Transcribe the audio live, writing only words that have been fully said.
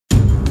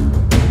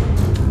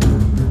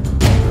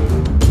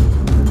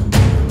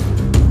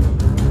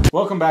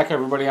Welcome back,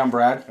 everybody. I'm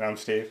Brad. And I'm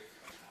Steve.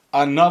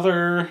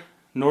 Another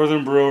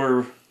Northern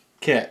Brewer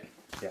kit.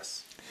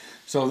 Yes.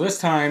 So this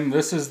time,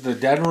 this is the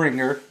Dead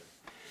Ringer.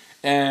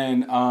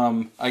 And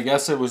I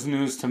guess it was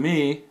news to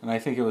me, and I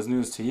think it was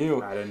news to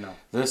you. I didn't know.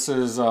 This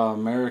is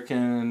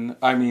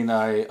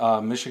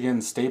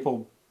Michigan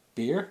staple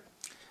beer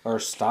or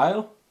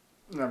style.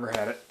 Never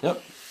had it.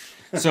 Yep.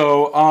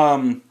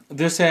 So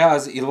this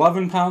has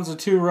 11 pounds of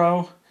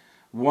 2-row,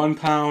 1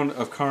 pound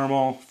of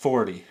caramel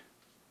 40.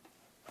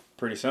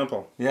 Pretty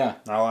simple. Yeah.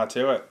 Not a lot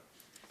to it.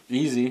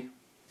 Easy.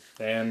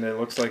 And it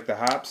looks like the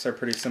hops are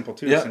pretty simple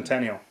too. Yep.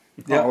 Centennial.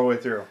 Yep. All the way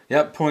through.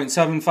 Yep.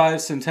 0.75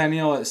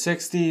 Centennial at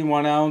 60,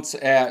 1 ounce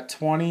at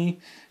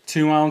 20,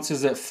 2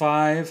 ounces at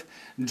 5,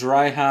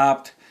 dry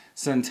hopped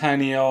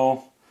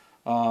Centennial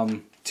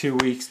 2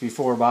 weeks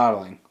before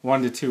bottling.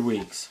 1 to 2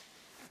 weeks.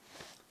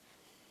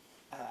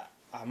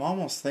 I'm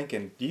almost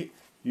thinking, you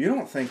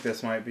don't think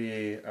this might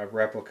be a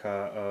replica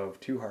of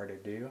Two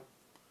Hearted, do you?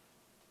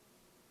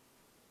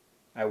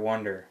 I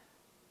wonder.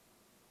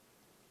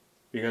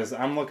 Because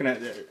I'm looking at,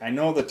 I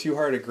know the Two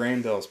Hearted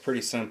grain bill is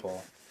pretty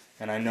simple,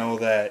 and I know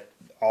that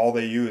all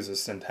they use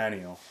is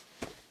Centennial.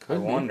 I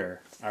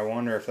wonder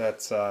if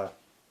that's, I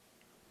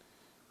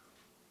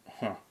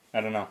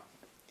don't know.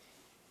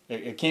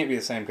 It can't be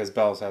the same because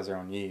Bell's has their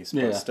own yeast,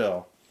 but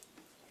still,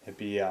 it'd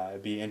be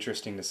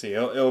interesting to see.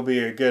 It'll be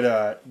a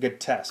good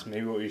test.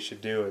 Maybe what we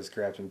should do is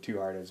grab some Two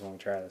Hearteds when we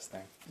try this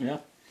thing. Yeah,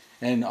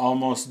 and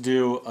almost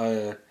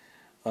do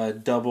a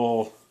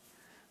double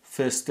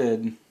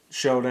fisted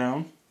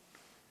showdown.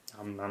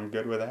 I'm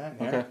good with that.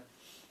 Yeah. Okay.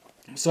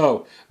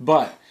 So,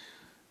 but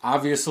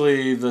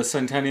obviously the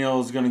Centennial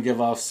is going to give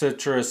off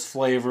citrus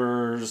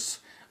flavors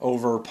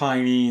over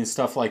piney and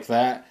stuff like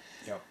that.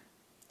 Yep.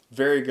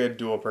 Very good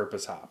dual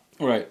purpose hop.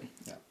 Right.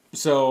 Yeah.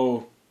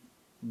 So,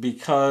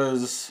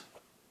 because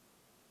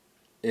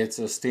it's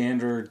a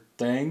standard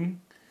thing,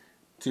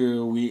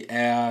 do we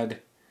add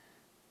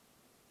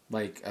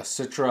like a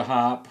Citra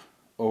hop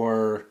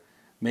or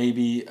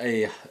maybe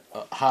a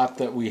hop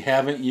that we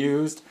haven't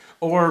used,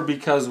 or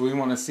because we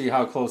want to see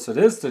how close it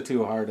is to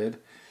Two Hearted,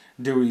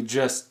 do we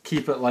just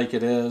keep it like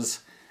it is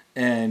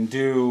and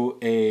do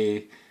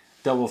a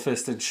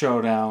double-fisted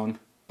showdown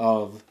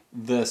of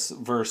this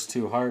versus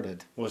Two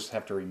Hearted? We'll just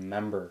have to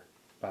remember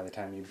by the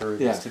time you brew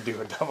this to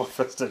do a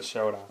double-fisted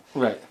showdown.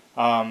 Right.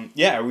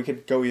 Yeah, we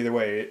could go either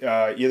way.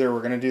 Either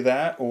we're going to do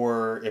that,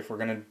 or if we're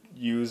going to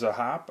use a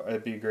hop,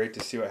 it'd be great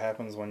to see what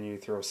happens when you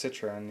throw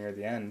Citra in near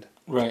the end.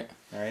 Right.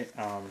 Right?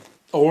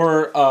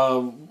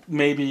 Or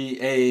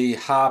maybe a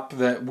hop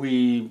that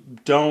we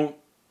don't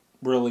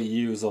really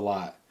use a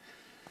lot.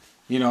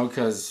 You know,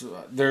 because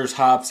there's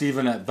hops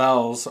even at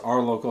Bell's,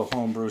 our local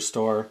homebrew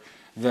store,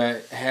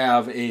 that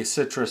have a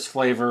citrus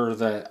flavor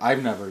that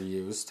I've never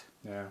used.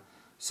 Yeah.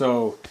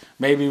 So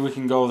maybe we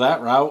can go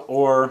that route,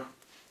 or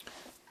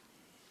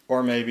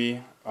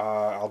maybe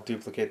I'll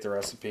duplicate the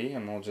recipe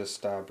and we'll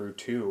just brew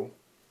 2,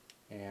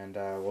 and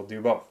we'll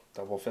do both.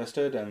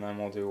 Double-fisted, and then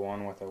we'll do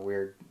one with a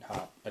weird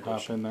hop addition.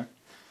 Hop in there.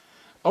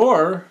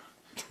 Or,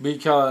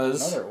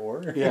 because... Another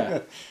or? Yeah.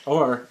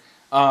 Or,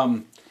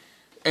 and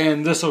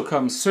this will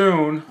come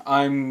soon,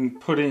 I'm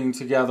putting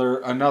together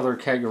another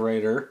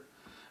kegerator,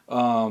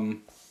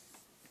 and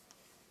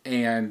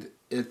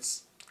it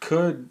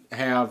could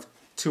have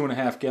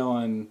 2.5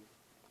 gallon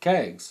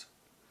kegs.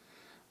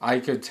 I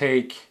could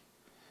take,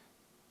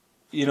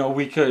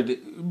 we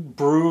could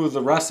brew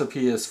the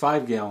recipe as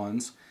 5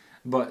 gallons,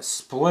 but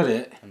split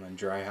it. And then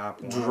dry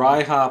hop one.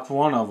 Dry hop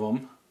one of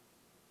them.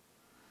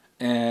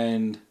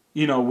 And,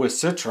 with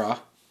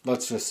Citra,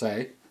 let's just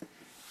say,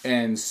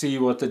 and see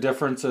what the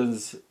difference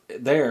is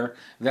there.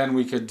 Then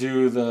we could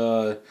do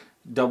the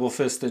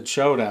double-fisted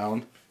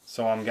showdown.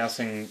 So I'm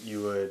guessing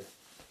you would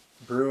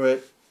brew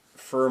it,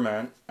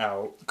 ferment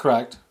out.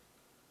 Correct.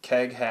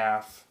 Keg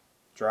half,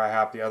 dry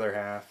hop the other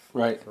half.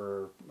 Right.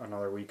 For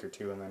another week or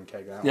 2, and then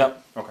keg out.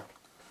 Yep. Okay.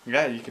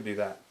 Yeah, you could do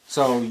that.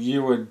 So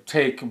you would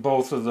take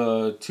both of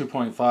the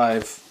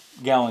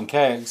 2.5 gallon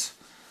kegs,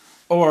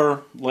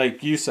 or,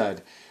 like you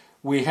said,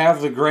 we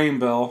have the grain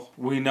bill,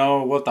 we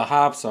know what the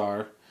hops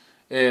are.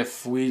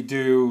 If we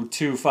do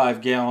 2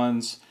 5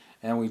 gallons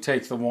and we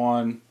take the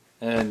one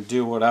and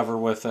do whatever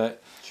with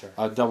it, sure.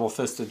 A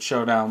double-fisted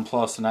showdown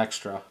plus an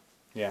extra.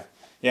 Yeah.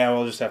 Yeah,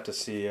 we'll just have to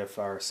see if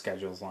our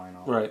schedules line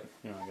up. Right.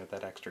 I got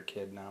that extra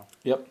kid now.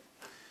 Yep.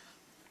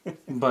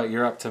 But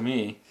you're up to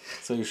me,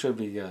 so you should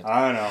be good.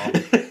 I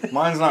know.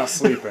 Mine's not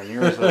sleeping.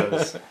 Yours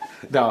is.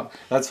 No,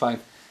 that's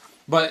fine.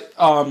 But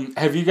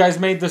have you guys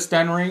made this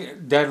Dead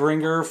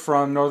Ringer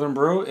from Northern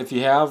Brew? If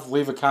you have,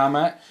 leave a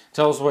comment.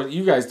 Tell us what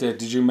you guys did.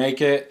 Did you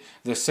make it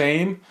the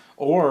same?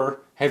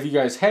 Or have you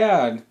guys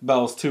had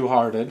Bell's Two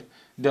Hearted?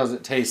 Does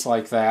it taste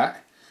like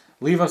that?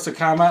 Leave us a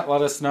comment.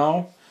 Let us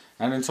know.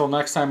 And until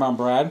next time, I'm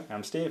Brad.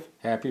 I'm Steve.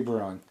 Happy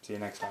brewing. See you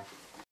next time.